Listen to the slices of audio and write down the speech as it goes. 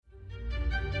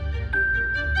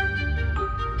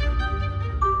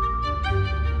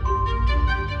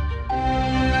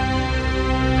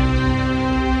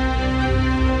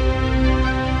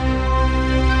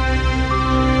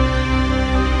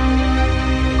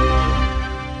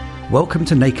Welcome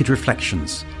to Naked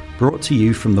Reflections, brought to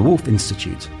you from the Wolf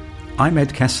Institute. I'm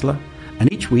Ed Kessler, and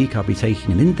each week I'll be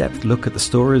taking an in-depth look at the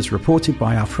stories reported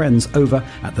by our friends over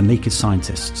at The Naked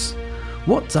Scientists.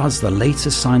 What does the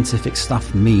latest scientific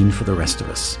stuff mean for the rest of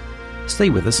us? Stay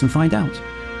with us and find out.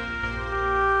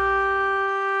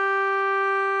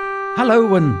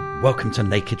 Hello and welcome to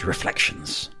Naked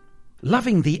Reflections.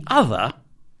 Loving the other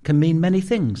can mean many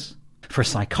things. For a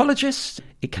psychologist,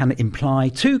 it can imply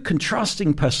two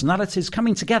contrasting personalities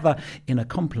coming together in a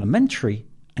complementary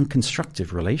and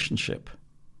constructive relationship.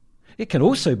 It can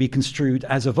also be construed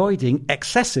as avoiding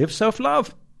excessive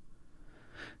self-love.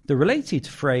 The related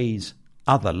phrase,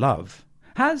 other love,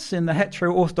 has in the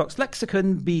hetero-orthodox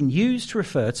lexicon been used to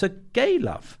refer to gay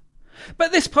love.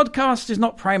 But this podcast is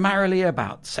not primarily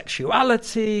about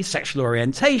sexuality, sexual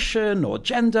orientation, or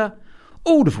gender,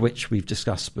 all of which we've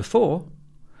discussed before.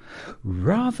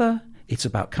 Rather, it's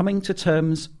about coming to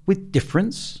terms with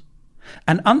difference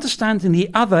and understanding the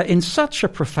other in such a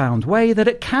profound way that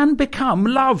it can become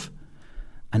love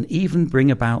and even bring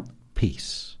about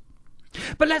peace.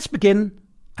 But let's begin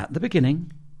at the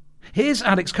beginning. Here's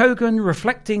Alex Kogan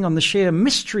reflecting on the sheer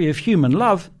mystery of human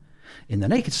love in the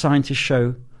Naked Scientist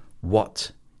show,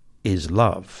 What is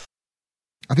Love?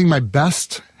 I think my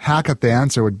best hack at the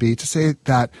answer would be to say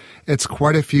that it's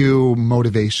quite a few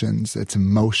motivations, it's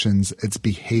emotions, it's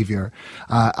behavior.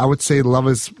 I would say love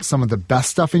is some of the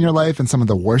best stuff in your life and some of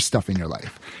the worst stuff in your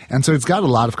life. And so it's got a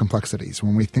lot of complexities.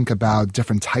 When we think about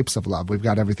different types of love, we've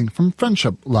got everything from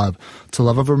friendship love to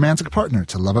love of a romantic partner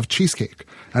to love of cheesecake.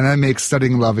 And that makes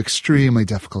studying love extremely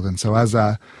difficult. And so as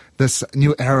this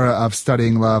new era of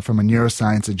studying love from a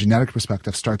neuroscience and genetic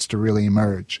perspective starts to really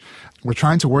emerge, we're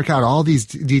trying to work out all these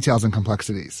details and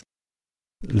complexities.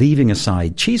 Leaving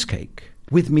aside cheesecake,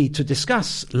 with me to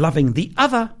discuss loving the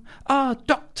other are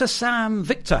Dr. Sam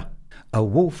Victor, a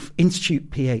Wolf Institute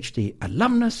PhD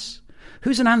alumnus,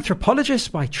 who's an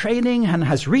anthropologist by training and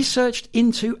has researched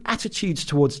into attitudes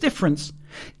towards difference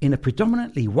in a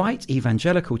predominantly white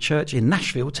evangelical church in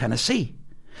Nashville, Tennessee.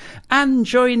 And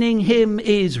joining him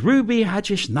is Ruby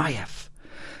Hajish-Nayev,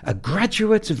 a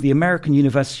graduate of the American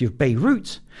University of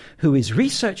Beirut, who is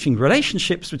researching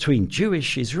relationships between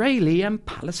Jewish, Israeli and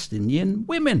Palestinian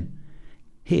women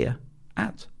here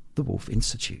at the Wolf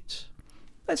Institute.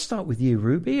 Let's start with you,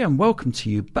 Ruby, and welcome to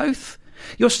you both.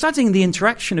 You're studying the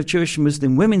interaction of Jewish and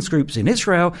Muslim women's groups in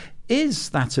Israel. Is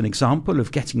that an example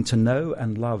of getting to know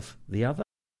and love the other?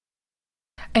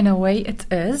 In a way, it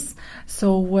is.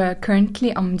 So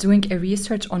currently I'm doing a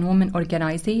research on women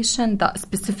organization that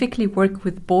specifically work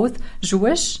with both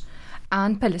Jewish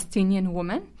and Palestinian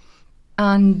women.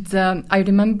 And I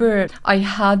remember I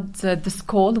had this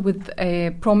call with a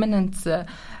prominent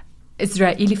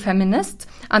Israeli feminist,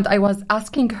 and I was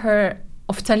asking her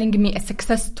of telling me a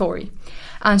success story.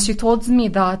 And she told me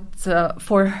that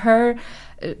for her,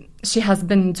 she has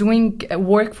been doing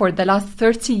work for the last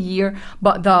 30 years,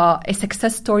 but a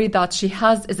success story that she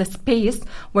has is a space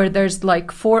where there's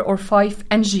like 4 or 5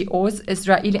 NGOs,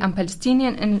 Israeli and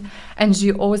Palestinian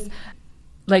NGOs,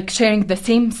 like sharing the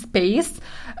same space,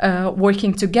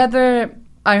 working together,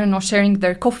 sharing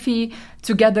their coffee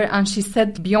together. And she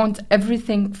said beyond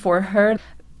everything for her,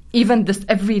 even this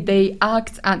everyday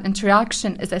act and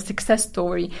interaction is a success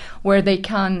story where they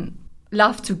can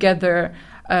laugh together,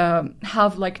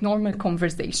 have like normal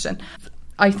conversation.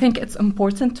 I think it's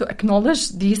important to acknowledge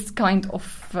these kind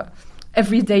of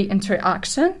everyday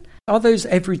interaction. Are those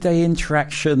everyday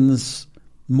interactions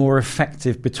more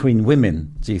effective between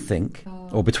women, do you think?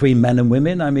 Or between men and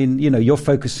women? I mean, you're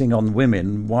focusing on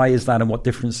women. Why is that and what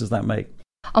difference does that make?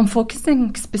 I'm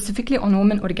focusing specifically on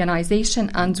women organization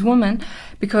and women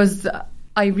because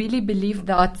I really believe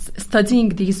that studying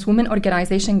these women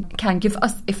organizations can give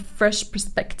us a fresh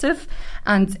perspective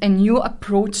and a new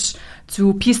approach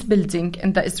to peace building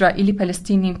in the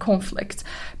Israeli-Palestinian conflict.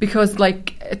 Because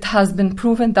it has been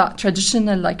proven that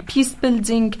traditional peace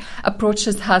building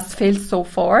approaches has failed so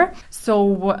far.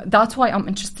 So that's why I'm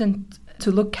interested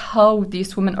to look how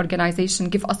these women organizations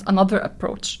give us another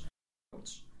approach.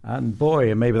 And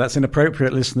boy, and maybe that's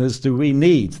inappropriate, listeners, do we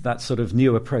need that sort of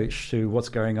new approach to what's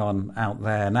going on out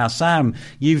there? Now, Sam,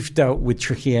 you've dealt with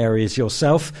tricky areas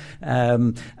yourself.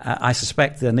 I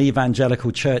suspect an evangelical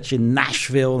church in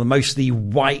Nashville, a mostly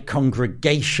white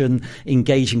congregation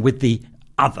engaging with the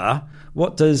other.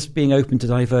 What does being open to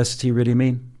diversity really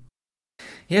mean?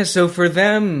 Yeah, so for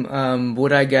them,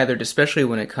 what I gathered, especially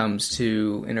when it comes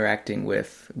to interacting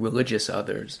with religious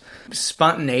others,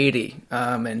 spontaneity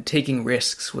and taking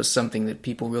risks was something that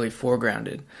people really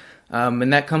foregrounded.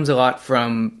 And that comes a lot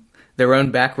from their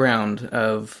own background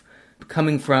of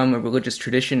coming from a religious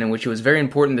tradition in which it was very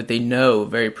important that they know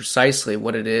very precisely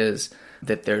what it is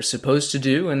that they're supposed to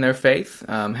do in their faith,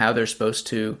 how they're supposed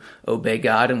to obey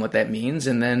God and what that means,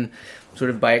 and then sort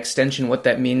of by extension what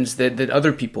that means that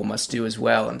other people must do as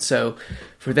well. And so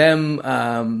for them,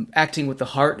 acting with the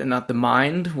heart and not the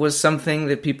mind was something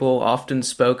that people often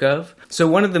spoke of. So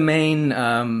one of the main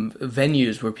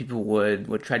venues where people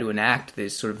would try to enact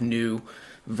these sort of new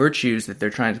virtues that they're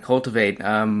trying to cultivate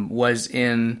was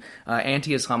in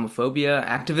anti-Islamophobia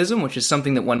activism, which is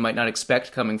something that one might not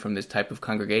expect coming from this type of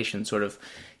congregation, sort of,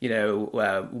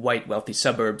 white, wealthy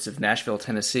suburbs of Nashville,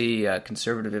 Tennessee,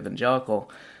 conservative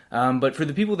evangelical. But for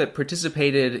the people that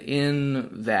participated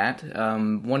in that,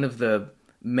 one of the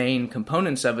main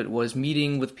components of it was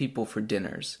meeting with people for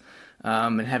dinners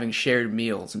and having shared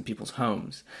meals in people's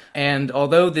homes. And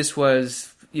although this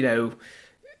was,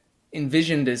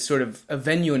 envisioned as sort of a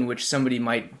venue in which somebody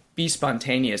might be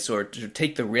spontaneous or to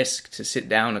take the risk to sit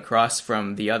down across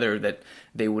from the other that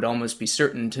they would almost be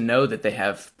certain to know that they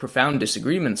have profound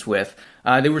disagreements with,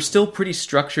 they were still pretty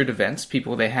structured events.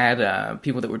 They had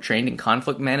people that were trained in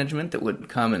conflict management that would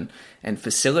come and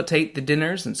facilitate the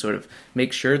dinners and sort of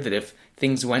make sure that if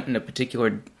things went in a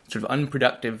particular sort of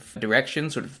unproductive direction,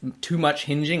 sort of too much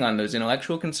hinging on those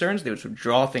intellectual concerns, they would sort of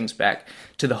draw things back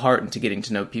to the heart and to getting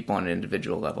to know people on an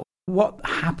individual level. What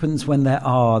happens when there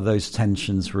are those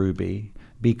tensions, Ruby?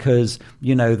 Because,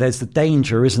 there's the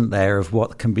danger, isn't there, of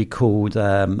what can be called,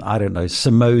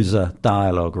 samosa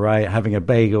dialogue, right? Having a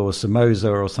bagel or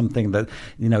samosa or something that,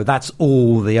 that's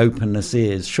all the openness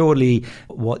is. Surely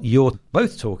what you're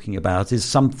both talking about is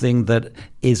something that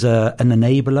is an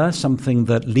enabler, something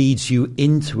that leads you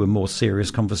into a more serious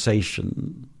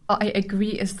conversation. I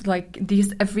agree. It's like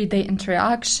this everyday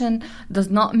interaction does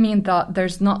not mean that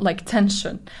there's not like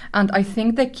tension. And I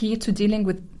think the key to dealing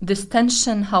with this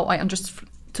tension, how I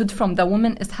understood from the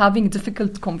woman, is having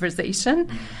difficult conversation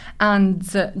and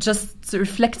just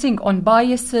reflecting on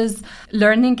biases,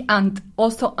 learning and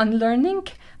also unlearning.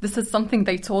 This is something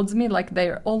they told me, like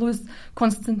they're always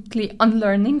constantly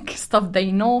unlearning stuff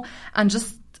they know, and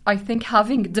just, I think,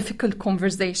 having difficult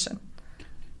conversation.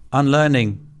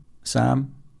 Unlearning,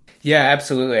 Sam? Yeah,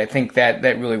 absolutely. I think that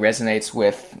really resonates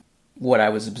with what I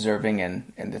was observing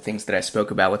and the things that I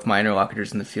spoke about with my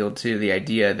interlocutors in the field too. The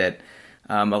idea that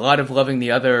a lot of loving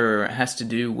the other has to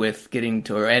do with getting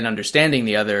to, and understanding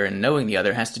the other and knowing the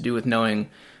other has to do with knowing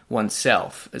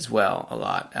oneself as well a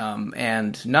lot.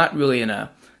 And not really in a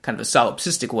kind of a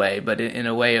solipsistic way, but in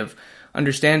a way of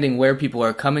understanding where people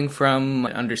are coming from,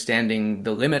 understanding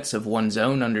the limits of one's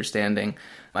own understanding.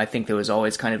 I think there was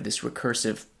always kind of this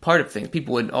recursive part of things.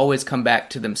 People would always come back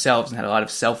to themselves and had a lot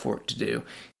of self-work to do.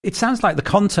 It sounds like the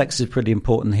context is pretty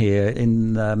important here.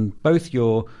 In both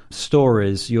your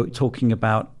stories, you're talking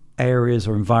about areas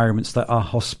or environments that are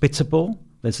hospitable.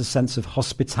 There's a sense of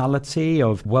hospitality,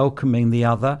 of welcoming the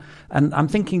other. And I'm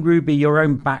thinking, Ruby, your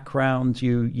own background,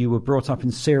 you were brought up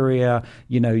in Syria,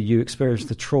 you experienced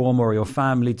the trauma, or your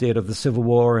family did, of the civil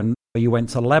war, and you went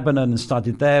to Lebanon and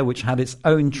studied there, which had its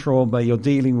own trauma. You're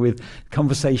dealing with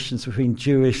conversations between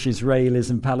Jewish, Israelis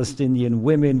and Palestinian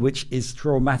women, which is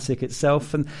traumatic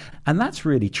itself. And that's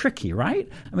really tricky, right?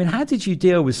 I mean, how did you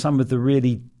deal with some of the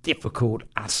really difficult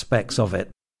aspects of it?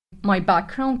 My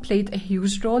background played a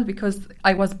huge role because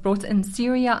I was brought in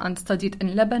Syria and studied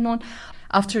in Lebanon.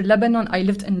 After Lebanon, I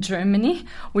lived in Germany,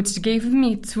 which gave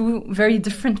me two very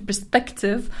different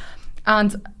perspectives.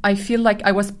 And I feel like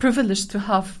I was privileged to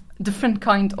have different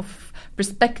kind of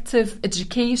perspective,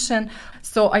 education.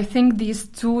 So I think these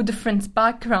two different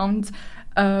backgrounds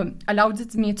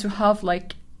allowed me to have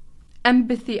like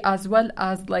empathy as well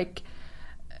as like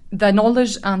the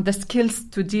knowledge and the skills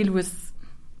to deal with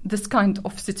this kind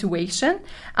of situation.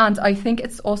 And I think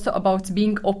it's also about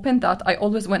being open, that I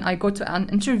always, when I go to an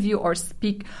interview or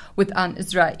speak with an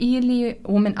Israeli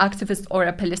woman activist or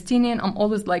a Palestinian, I'm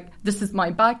always like, this is my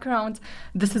background,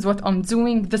 this is what I'm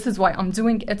doing, this is why I'm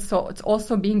doing it. So it's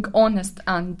also being honest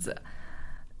and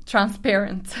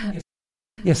transparent.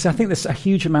 Yes, I think there's a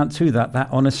huge amount to that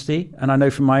honesty. And I know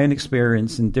from my own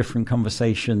experience in different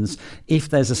conversations, if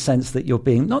there's a sense that you're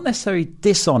being not necessarily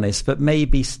dishonest, but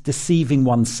maybe deceiving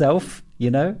oneself,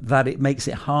 that it makes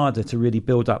it harder to really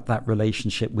build up that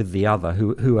relationship with the other,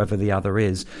 whoever the other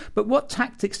is. But what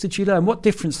tactics did you learn? What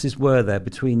differences were there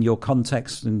between your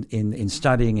context in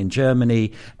studying in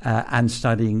Germany and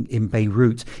studying in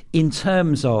Beirut in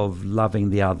terms of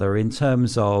loving the other, in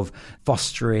terms of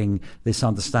fostering this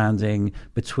understanding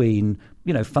between,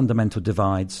 fundamental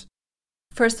divides?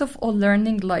 First of all,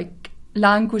 learning like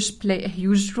language play a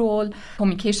huge role.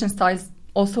 Communication styles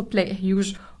also play a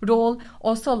huge role.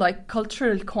 Also, like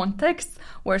cultural context,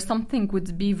 where something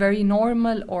would be very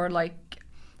normal or like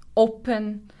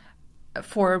open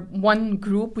for one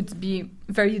group would be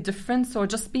very different. So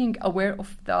just being aware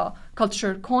of the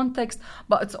cultural context.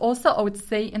 But it's also, I would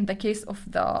say, in the case of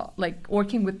the like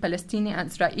working with Palestinian and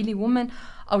Israeli women,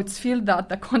 I would feel that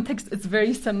the context is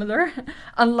very similar,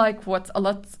 unlike what a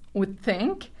lot would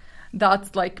think.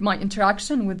 That's like my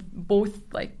interaction with both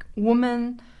like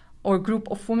women or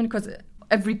group of women, because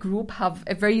every group have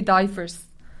a very diverse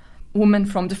women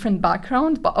from different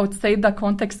background, but I would say the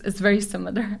context is very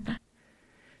similar.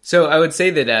 So I would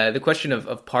say that the question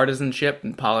of partisanship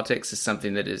and politics is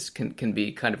something that can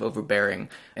be kind of overbearing.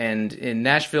 And in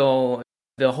Nashville,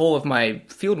 the whole of my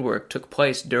fieldwork took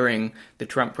place during the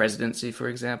Trump presidency, for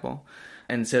example.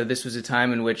 And so this was a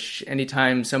time in which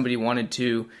anytime somebody wanted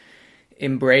to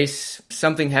embrace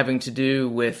something having to do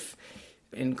with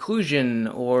inclusion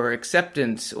or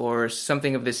acceptance or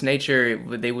something of this nature,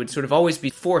 they would sort of always be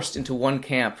forced into one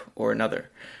camp or another.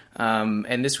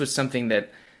 And this was something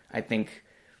that I think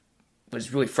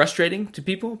was really frustrating to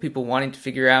people wanting to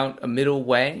figure out a middle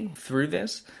way through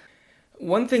this.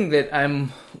 One thing that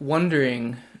I'm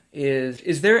wondering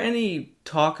is there any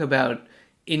talk about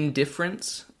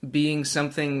indifference being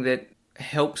something that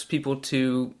helps people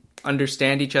to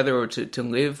understand each other or to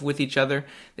live with each other?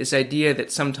 This idea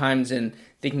that sometimes in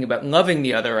thinking about loving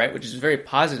the other, right, which is very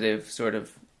positive, sort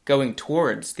of going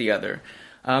towards the other,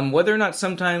 whether or not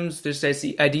sometimes there's this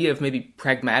idea of maybe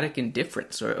pragmatic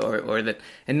indifference or that,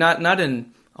 and not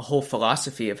in a whole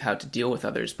philosophy of how to deal with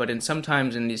others, but in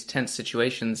sometimes in these tense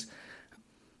situations,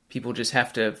 people just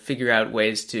have to figure out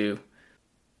ways to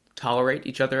tolerate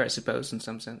each other, I suppose, in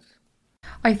some sense.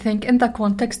 I think in the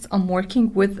context I'm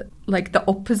working with like the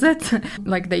opposite,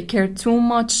 like they care too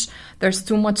much, there's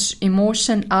too much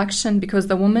emotion, action, because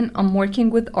the women I'm working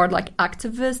with are like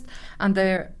activists, and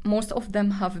most of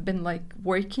them have been like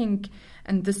working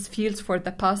in this field for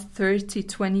the past 30,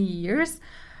 20 years.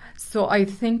 So I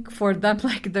think for them,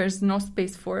 like there's no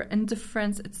space for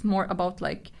indifference. It's more about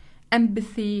like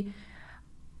empathy,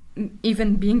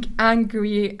 even being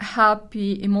angry,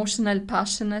 happy, emotional,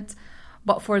 passionate.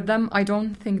 But for them, I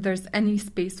don't think there's any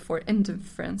space for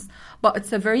indifference. But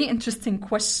it's a very interesting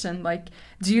question. Like,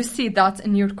 do you see that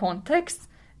in your context?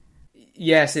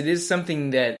 Yes, it is something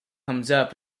that comes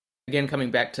up. Again, coming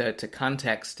back to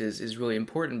context is really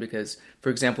important because,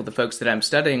 for example, the folks that I'm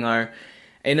studying are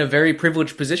in a very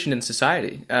privileged position in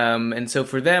society. And so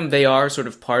for them, they are sort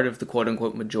of part of the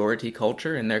quote-unquote majority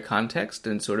culture in their context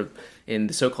and sort of in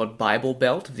the so-called Bible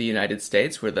Belt of the United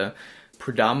States, where the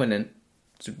predominant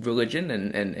religion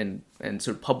and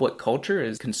sort of public culture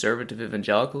is conservative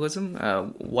evangelicalism,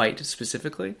 white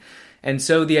specifically. And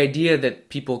so the idea that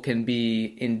people can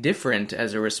be indifferent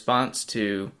as a response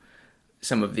to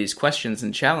some of these questions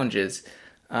and challenges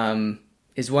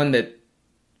is one that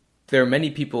there are many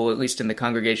people, at least in the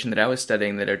congregation that I was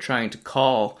studying, that are trying to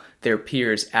call their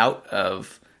peers out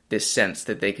of this sense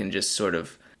that they can just sort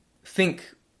of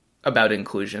think about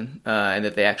inclusion and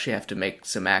that they actually have to make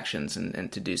some actions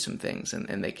and to do some things,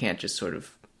 and they can't just sort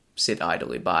of sit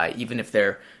idly by, even if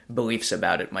their beliefs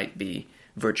about it might be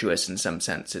virtuous in some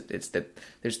sense. It's that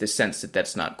there's this sense that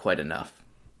that's not quite enough.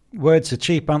 Words are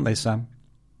cheap, aren't they, Sam?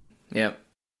 Yeah.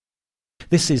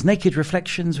 This is Naked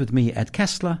Reflections with me, Ed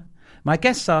Kessler. My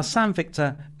guests are Sam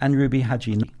Victor and Ruby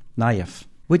Haji Nayef.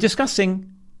 We're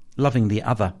discussing loving the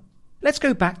other. Let's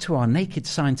go back to our naked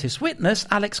scientist witness,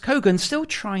 Alex Kogan, still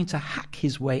trying to hack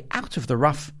his way out of the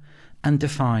rough and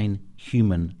define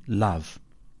human love.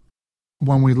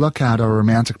 When we look at a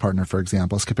romantic partner, for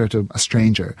example, as compared to a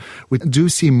stranger, we do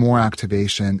see more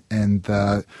activation in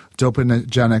the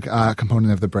dopaminergic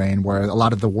component of the brain, where a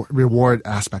lot of the reward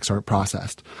aspects are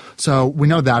processed. So we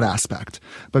know that aspect.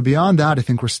 But beyond that, I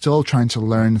think we're still trying to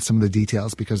learn some of the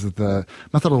details because of the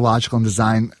methodological and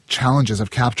design challenges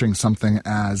of capturing something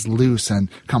as loose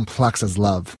and complex as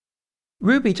love.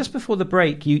 Ruby, just before the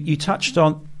break, you touched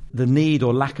on the need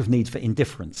or lack of need for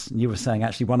indifference. And you were saying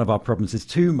actually one of our problems is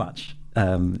too much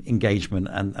engagement,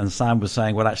 and Sam was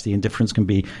saying, well, actually indifference can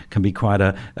be quite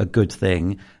a good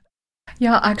thing.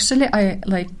 Yeah, actually, I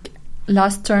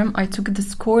last term I took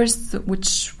this course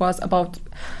which was about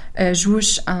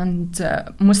Jewish and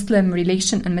Muslim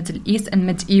relation in Middle East and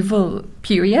medieval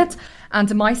period,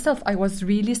 and myself I was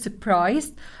really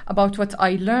surprised about what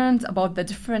I learned about the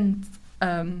different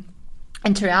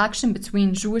interaction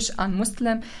between Jewish and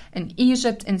Muslim in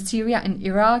Egypt, in Syria, in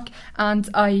Iraq. And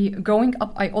growing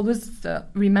up, I always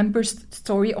remember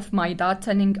story of my dad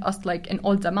telling us, like in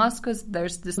Old Damascus,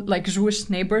 there's this like Jewish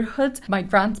neighborhood. My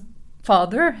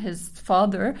his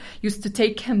father used to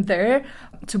take him there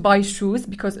to buy shoes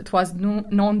because it was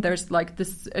known there's like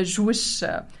this Jewish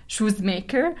shoes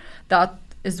maker that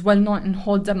is well known in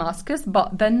whole Damascus.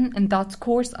 But then in that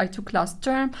course I took last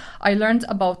term, I learned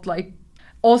about like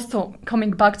also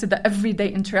coming back to the everyday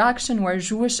interaction where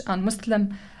Jewish and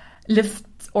Muslim live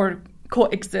or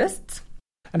coexist.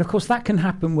 And of course, that can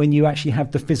happen when you actually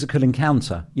have the physical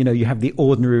encounter. You know, you have the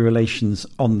ordinary relations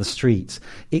on the street.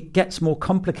 It gets more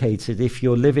complicated if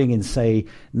you're living in, say,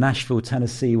 Nashville,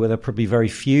 Tennessee, where there are probably very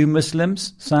few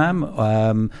Muslims, Sam.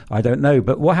 I don't know.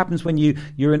 But what happens when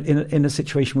you're in a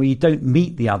situation where you don't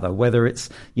meet the other, whether it's,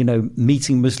 you know,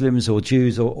 meeting Muslims or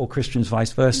Jews or Christians,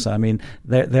 vice versa? I mean,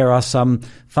 there are some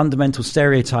fundamental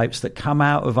stereotypes that come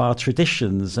out of our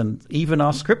traditions and even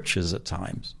our scriptures at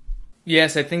times.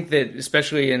 Yes, I think that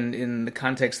especially in the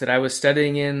context that I was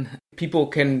studying in, people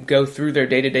can go through their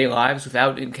day-to-day lives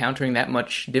without encountering that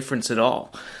much difference at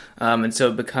all. And so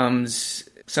it becomes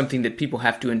something that people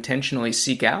have to intentionally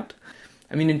seek out.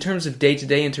 I mean, in terms of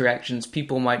day-to-day interactions,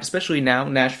 people might, especially now,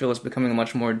 Nashville is becoming a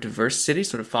much more diverse city,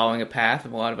 sort of following a path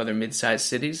of a lot of other mid-sized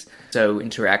cities. So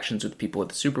interactions with people at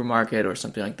the supermarket or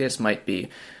something like this might be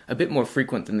a bit more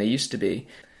frequent than they used to be.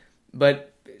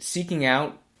 But seeking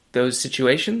out those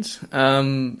situations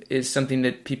is something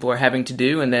that people are having to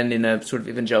do. And then in a sort of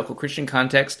evangelical Christian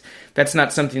context, that's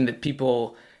not something that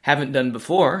people haven't done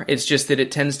before. It's just that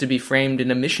it tends to be framed in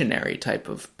a missionary type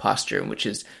of posture, which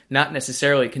is not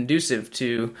necessarily conducive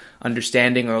to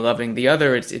understanding or loving the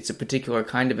other. It's a particular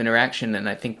kind of interaction. And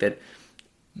I think that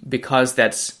because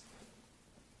that's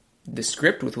the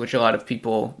script with which a lot of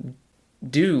people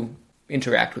do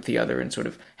interact with the other and sort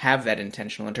of have that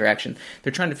intentional interaction,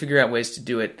 they're trying to figure out ways to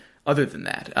do it other than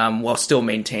that, while still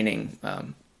maintaining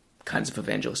kinds of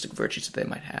evangelistic virtues that they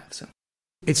might have. So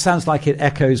it sounds like it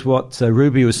echoes what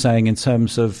Ruby was saying in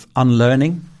terms of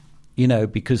unlearning, you know,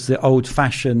 because the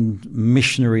old-fashioned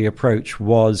missionary approach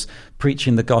was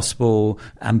preaching the gospel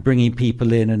and bringing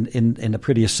people in a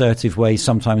pretty assertive way,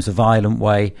 sometimes a violent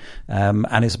way,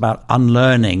 and it's about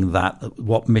unlearning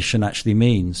what mission actually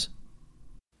means.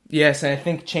 Yes, and I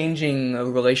think changing a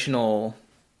relational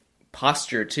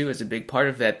posture, too, is a big part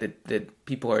of that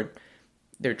people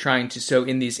they're trying to. So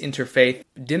in these interfaith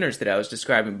dinners that I was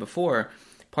describing before,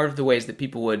 part of the ways that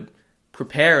people would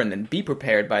prepare and then be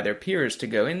prepared by their peers to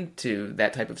go into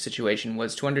that type of situation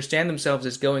was to understand themselves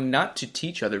as going not to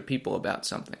teach other people about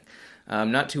something,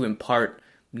 not to impart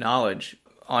knowledge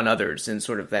on others in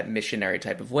sort of that missionary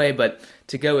type of way, but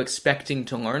to go expecting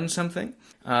to learn something.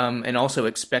 And also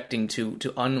expecting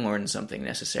to unlearn something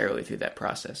necessarily through that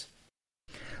process.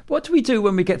 What do we do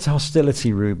when we get to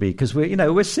hostility, Ruby? Because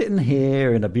we're sitting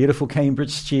here in a beautiful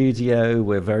Cambridge studio.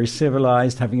 We're very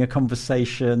civilized, having a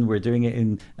conversation. We're doing it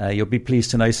in, you'll be pleased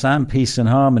to know, Sam, peace and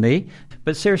harmony.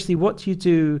 But seriously, what do you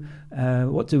do?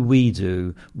 What do we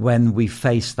do when we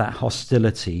face that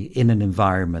hostility in an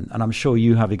environment? And I'm sure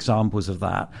you have examples of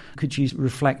that. Could you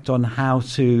reflect on how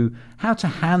to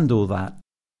handle that?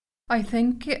 I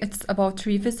think it's about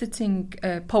revisiting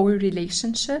power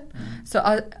relationship.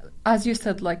 So as you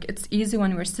said, like it's easy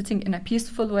when we're sitting in a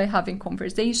peaceful way having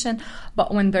conversation,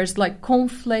 but when there's like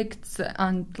conflicts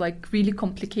and like really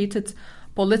complicated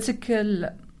political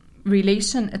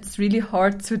relation, it's really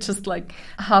hard to just like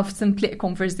have simply a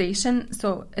conversation.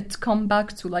 So it come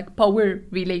back to like power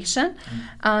relation.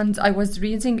 And I was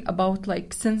reading about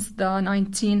like since the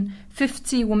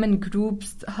 1950 women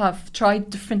groups have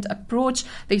tried different approach.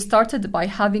 They started by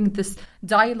having this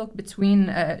dialogue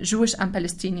between Jewish and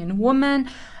Palestinian women.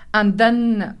 And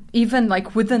then even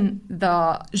like within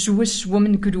the Jewish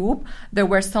women group, there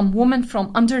were some women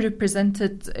from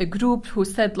underrepresented group who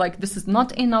said like, this is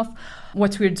not enough.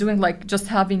 What we're doing, like just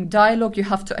having dialogue, you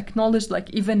have to acknowledge like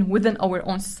even within our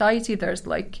own society, there's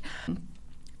like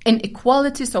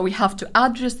inequality. So we have to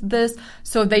address this.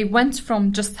 So they went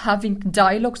from just having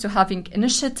dialogue to having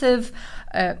initiative,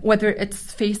 whether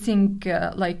it's facing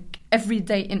like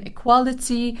everyday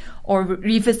inequality or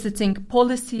revisiting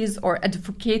policies or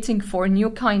advocating for a new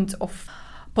kind of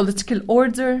political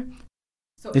order.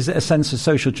 So, is it a sense of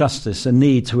social justice, a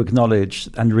need to acknowledge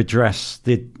and redress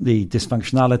the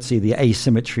dysfunctionality, the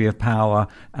asymmetry of power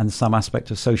and some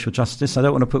aspect of social justice? I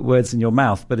don't want to put words in your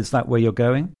mouth, but is that where you're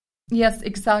going? Yes,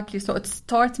 exactly. So it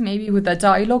starts maybe with a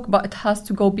dialogue, but it has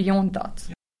to go beyond that.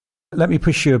 Let me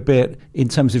push you a bit in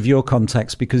terms of your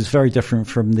context, because it's very different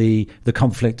from the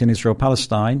conflict in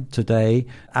Israel-Palestine today,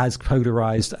 as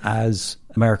polarized as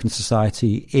American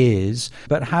society is.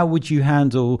 But how would you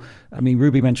handle, I mean,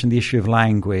 Ruby mentioned the issue of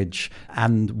language,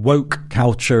 and woke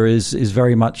culture is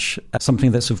very much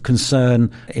something that's of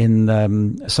concern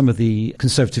in some of the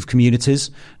conservative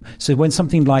communities. So when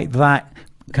something like that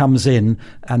comes in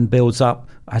and builds up,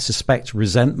 I suspect,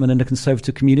 resentment in the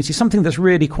conservative community, something that's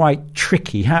really quite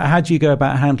tricky. How do you go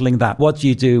about handling that? What do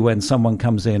you do when someone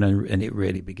comes in and it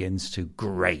really begins to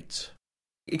grate?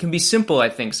 It can be simple, I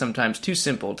think, sometimes too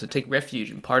simple, to take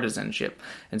refuge in partisanship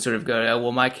and sort of go, oh,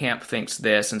 well, my camp thinks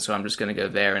this, and so I'm just going to go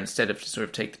there, instead of to sort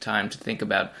of take the time to think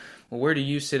about, well, where do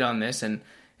you sit on this? And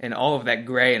all of that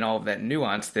gray and all of that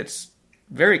nuance that's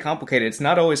very complicated. It's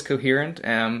not always coherent,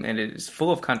 and it is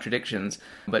full of contradictions,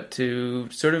 but to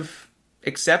sort of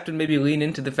accept and maybe lean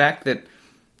into the fact that,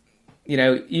 you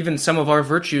know, even some of our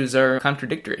virtues are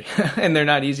contradictory and they're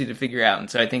not easy to figure out. And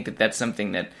so I think that that's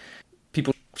something that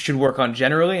people should work on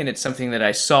generally, and it's something that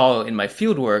I saw in my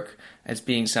field work as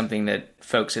being something that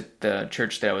folks at the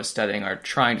church that I was studying are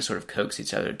trying to sort of coax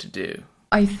each other to do.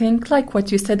 I think like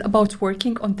what you said about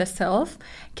working on the self,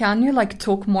 can you like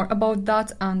talk more about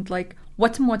that, and like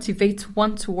what motivates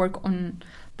one to work on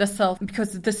the self?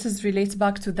 Because this is related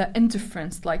back to the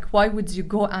indifference. Like, why would you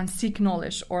go and seek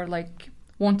knowledge or like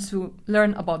want to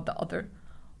learn about the other?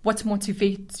 What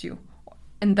motivates you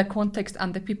in the context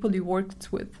and the people you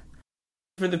worked with?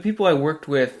 For the people I worked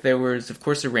with, there was, of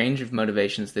course, a range of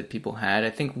motivations that people had.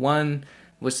 I think one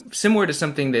was similar to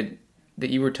something that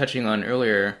you were touching on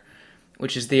earlier,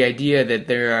 which is the idea that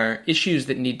there are issues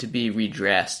that need to be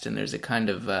redressed, and there's a kind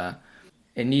of a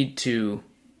need to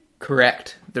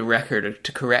correct the record, or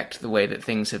to correct the way that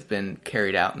things have been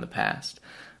carried out in the past.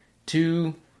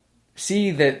 To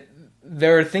see that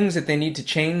there are things that they need to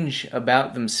change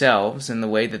about themselves and the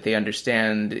way that they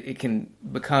understand it can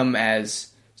become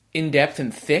as in-depth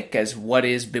and thick as what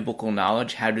is biblical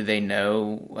knowledge, how do they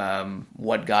know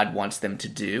what God wants them to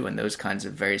do, and those kinds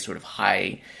of very sort of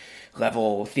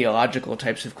high-level theological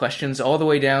types of questions, all the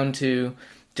way down to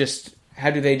just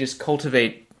how do they just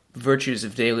cultivate virtues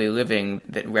of daily living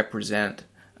that represent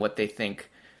what they think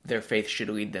their faith should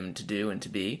lead them to do and to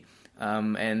be.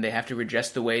 And they have to redress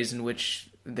the ways in which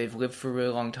they've lived for a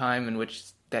really long time in which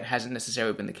that hasn't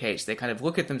necessarily been the case. They kind of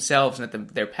look at themselves and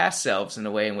at their past selves in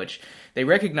a way in which they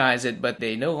recognize it, but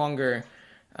they no longer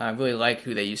really like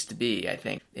who they used to be, I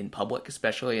think, in public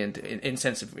especially, and in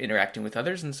sense of interacting with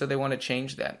others. And so they want to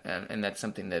change that. And that's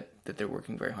something that they're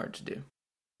working very hard to do.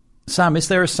 Sam, is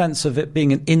there a sense of it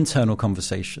being an internal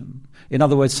conversation? In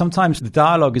other words, sometimes the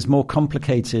dialogue is more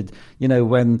complicated, you know,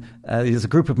 when there's a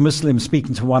group of Muslims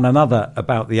speaking to one another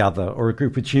about the other, or a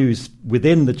group of Jews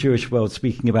within the Jewish world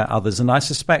speaking about others. And I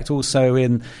suspect also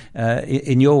in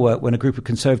your work, when a group of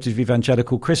conservative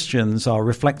evangelical Christians are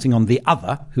reflecting on the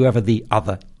other, whoever the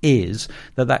other is,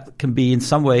 that can be in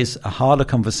some ways a harder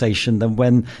conversation than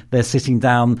when they're sitting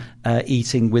down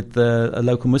eating with a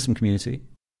local Muslim community.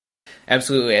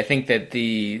 Absolutely. I think that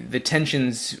the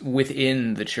tensions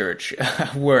within the church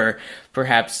were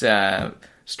perhaps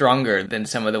stronger than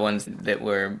some of the ones that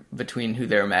were between who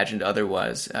their imagined other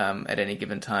was at any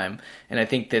given time. And I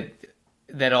think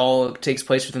that all takes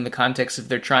place within the context of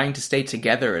they're trying to stay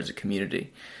together as a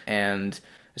community. And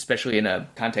especially in a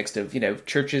context of, you know,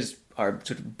 churches are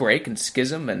sort of break and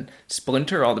schism and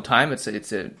splinter all the time.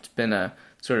 It's been a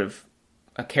sort of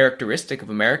a characteristic of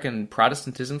American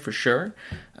Protestantism for sure,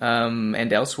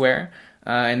 and elsewhere.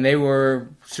 And they were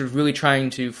sort of really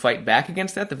trying to fight back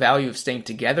against that. The value of staying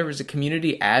together as a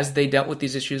community as they dealt with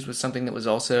these issues was something that was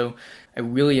also a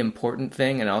really important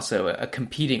thing, and also a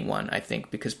competing one, I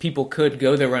think, because people could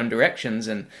go their own directions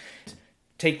and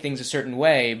take things a certain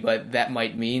way, but that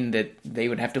might mean that they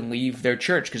would have to leave their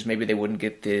church because maybe they wouldn't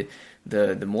get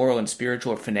the moral and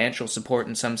spiritual or financial support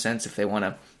in some sense if they want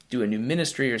to do a new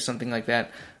ministry or something like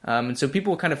that. And so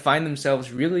people kind of find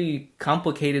themselves really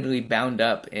complicatedly bound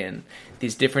up in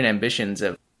these different ambitions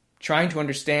of trying to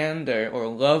understand or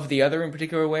love the other in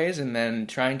particular ways, and then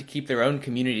trying to keep their own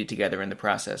community together in the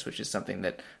process, which is something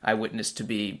that I witnessed to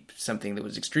be something that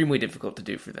was extremely difficult to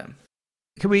do for them.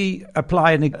 Can we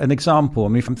apply an example? I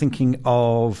mean, if I'm thinking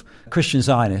of Christian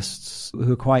Zionists,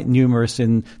 who are quite numerous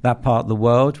in that part of the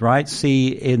world, right? See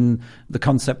in the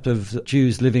concept of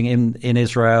Jews living in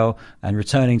Israel and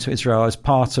returning to Israel as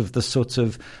part of the sort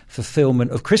of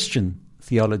fulfillment of Christian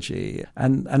theology.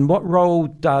 And what role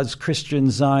does Christian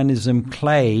Zionism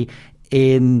play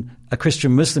in a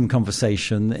Christian-Muslim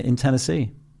conversation in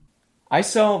Tennessee? I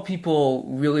saw people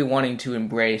really wanting to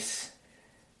embrace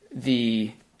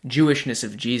the Jewishness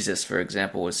of Jesus, for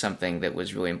example, was something that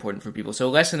was really important for people. So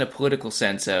less in a political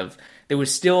sense of, there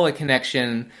was still a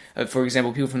connection. For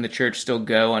example, people from the church still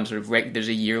go on there's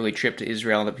a yearly trip to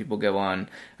Israel that people go on.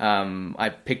 I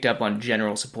picked up on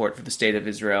general support for the state of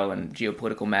Israel and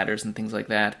geopolitical matters and things like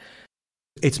that.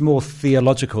 It's more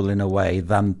theological in a way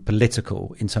than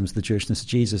political in terms of the Jewishness of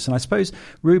Jesus. And I suppose,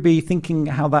 Ruby, thinking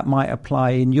how that might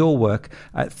apply in your work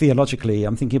theologically,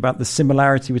 I'm thinking about the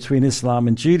similarity between Islam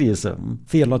and Judaism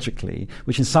theologically,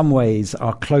 which in some ways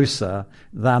are closer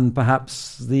than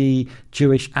perhaps the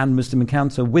Jewish and Muslim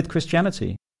encounter with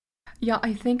Christianity. Yeah,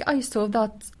 I think I saw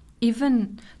that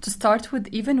even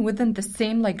within the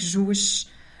same like Jewish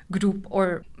group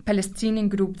or Palestinian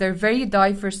group, they're very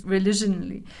diverse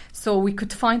religionally. So we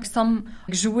could find some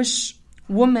Jewish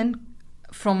woman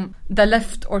from the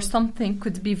left or something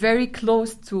could be very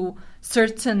close to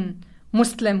certain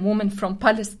Muslim women from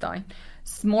Palestine.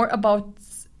 It's more about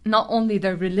not only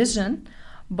their religion,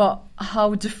 but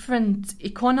how different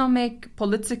economic,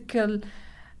 political,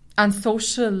 and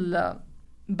social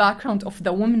background of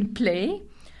the women play,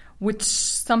 which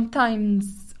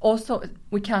sometimes also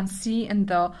we can see in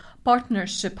the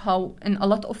partnership, how in a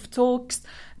lot of talks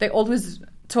they always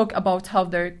talk about how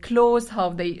they're close, how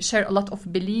they share a lot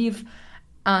of belief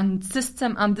and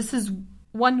system, and this is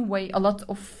one way a lot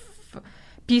of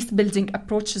peace-building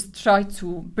approaches try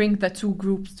to bring the two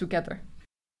groups together.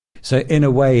 So in a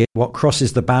way, what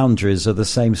crosses the boundaries are the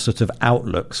same sort of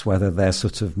outlooks, whether they're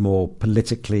sort of more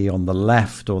politically on the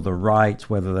left or the right,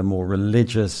 whether they're more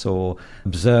religious or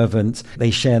observant. They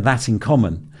share that in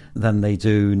common than they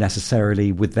do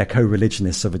necessarily with their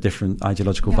co-religionists of a different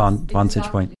ideological vantage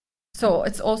point. So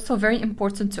it's also very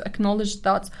important to acknowledge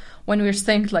that when we're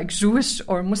saying like Jewish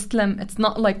or Muslim, it's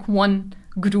not like one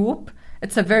group.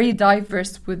 It's a very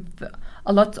diverse with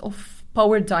a lot of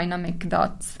power dynamic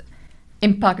that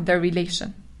impact their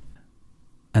relation.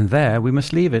 And there we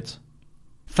must leave it.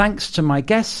 Thanks to my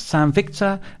guests, Sam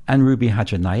Victor and Ruby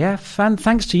Hajar Nayef, and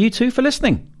thanks to you too for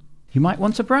listening. You might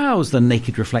want to browse the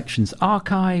Naked Reflections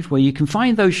archive, where you can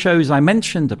find those shows I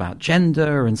mentioned about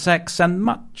gender and sex and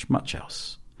much, much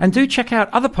else. And do check out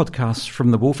other podcasts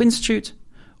from the Woolf Institute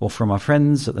or from our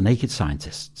friends at the Naked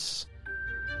Scientists.